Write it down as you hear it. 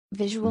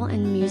visual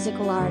and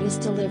musical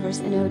artist delivers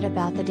a note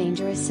about the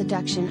dangerous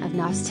seduction of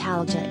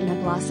nostalgia in a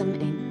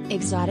blossoming,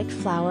 exotic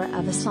flower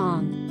of a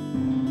song.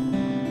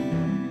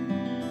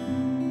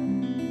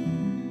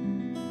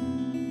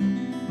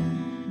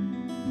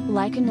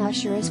 Like an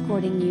usher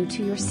escorting you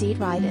to your seat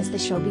right as the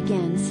show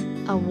begins,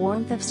 a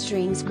warmth of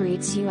strings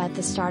greets you at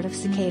the start of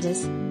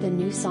Cicadas, the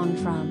new song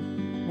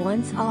from.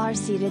 Once all are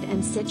seated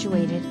and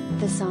situated,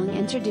 the song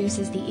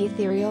introduces the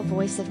ethereal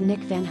voice of Nick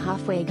van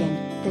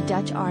Hofwegen, the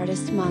Dutch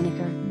artist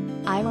moniker.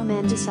 I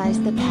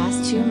romanticize the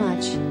past too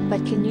much,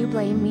 but can you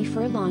blame me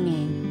for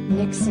longing?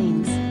 Nick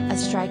sings, a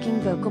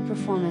striking vocal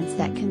performance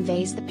that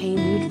conveys the pain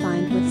you'd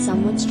find with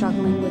someone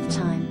struggling with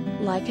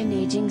time, like an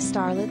aging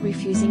starlet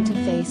refusing to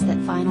face that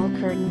final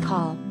curtain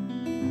call.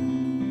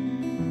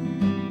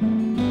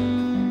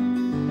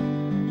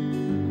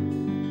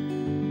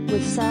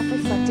 With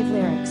self-reflective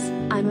lyrics,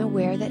 I'm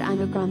aware that I'm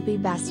a grumpy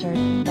bastard,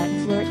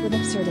 that flirt with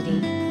absurdity,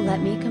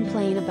 let me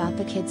complain about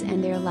the kids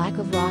and their lack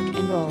of rock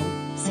and roll.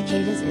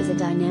 Cicadas is a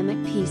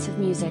dynamic piece of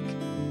music.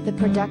 The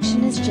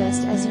production is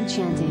just as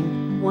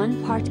enchanting,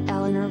 one part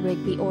Eleanor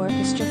Rigby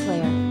orchestra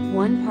flair,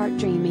 one part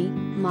Dreamy,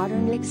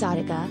 modern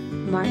exotica,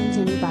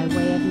 Denny by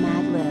way of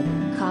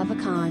Madlib, Kava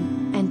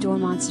Kon, and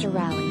Monster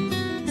Rally.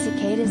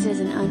 Cicadas is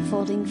an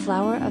unfolding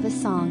flower of a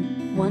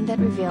song, one that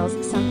reveals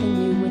something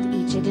new with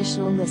each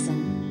additional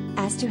listen.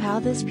 As to how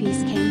this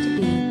piece came to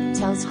be,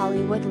 tells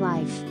Hollywood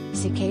Life,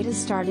 Cicadas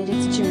started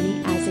its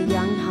journey as a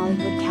young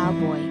Hollywood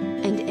cowboy,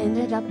 and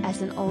ended up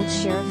as an old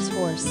sheriff's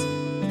horse.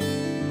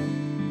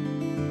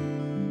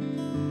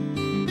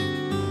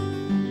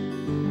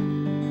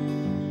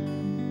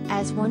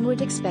 As one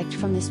would expect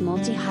from this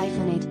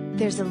multi-hyphenate,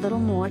 there's a little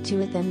more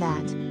to it than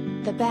that.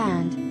 The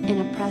band, in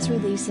a press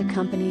release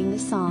accompanying the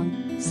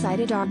song,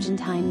 cited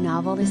Argentine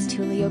novelist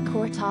Julio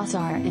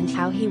Cortázar and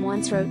how he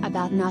once wrote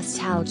about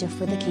nostalgia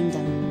for the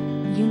kingdom.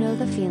 You know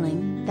the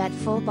feeling, that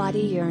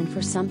full-body yearn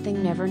for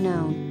something never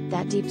known,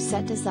 that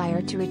deep-set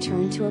desire to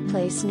return to a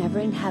place never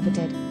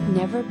inhabited,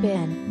 never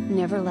been,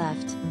 never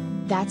left.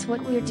 That's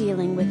what we're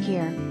dealing with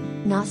here.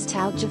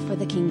 Nostalgia for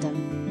the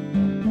kingdom.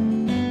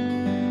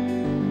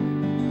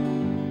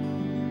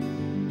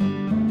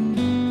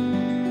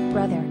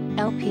 Brother,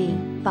 LP,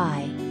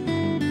 by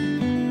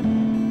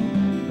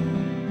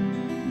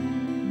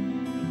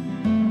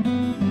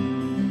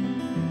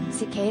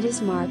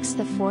Cicadas marks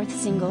the fourth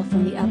single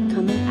from the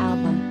upcoming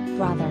album,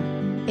 Brother.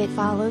 It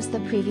follows the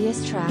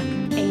previous track,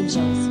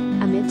 Angels,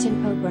 a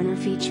mid-tempo burner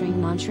featuring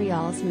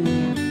Montreal's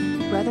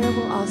Munya. Brother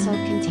will also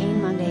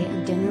contain Monday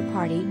and Dinner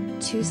Party,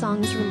 two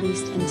songs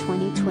released in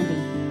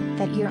 2020.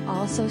 That year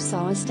also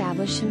saw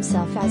establish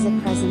himself as a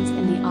presence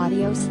in the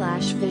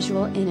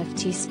audio/visual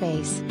NFT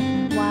space.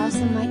 While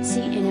some might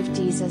see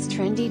NFTs as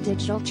trendy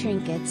digital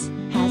trinkets,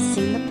 has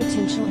seen the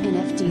potential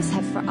NFTs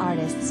have for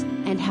artists,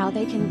 and how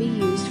they can be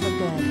used for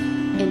good.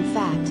 In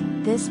fact,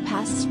 this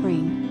past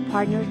spring,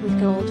 partnered with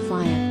Gold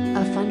Flying,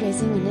 a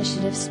fundraising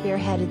initiative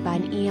spearheaded by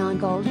Neon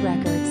Gold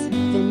Records,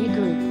 Venue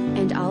Group,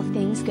 and All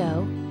Things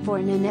Go, for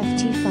an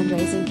NFT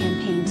fundraising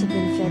campaign to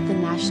benefit the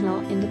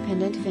National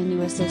Independent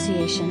Venue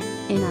Association,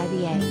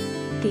 NIVA.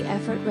 The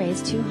effort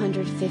raised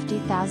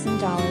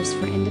 $250,000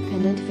 for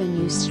independent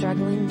venues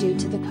struggling due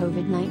to the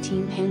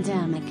COVID-19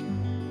 pandemic.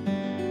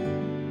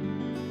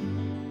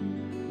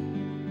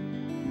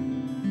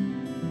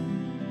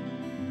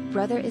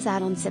 Brother is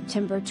out on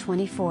September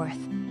 24th.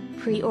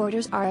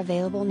 Pre-orders are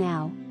available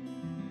now.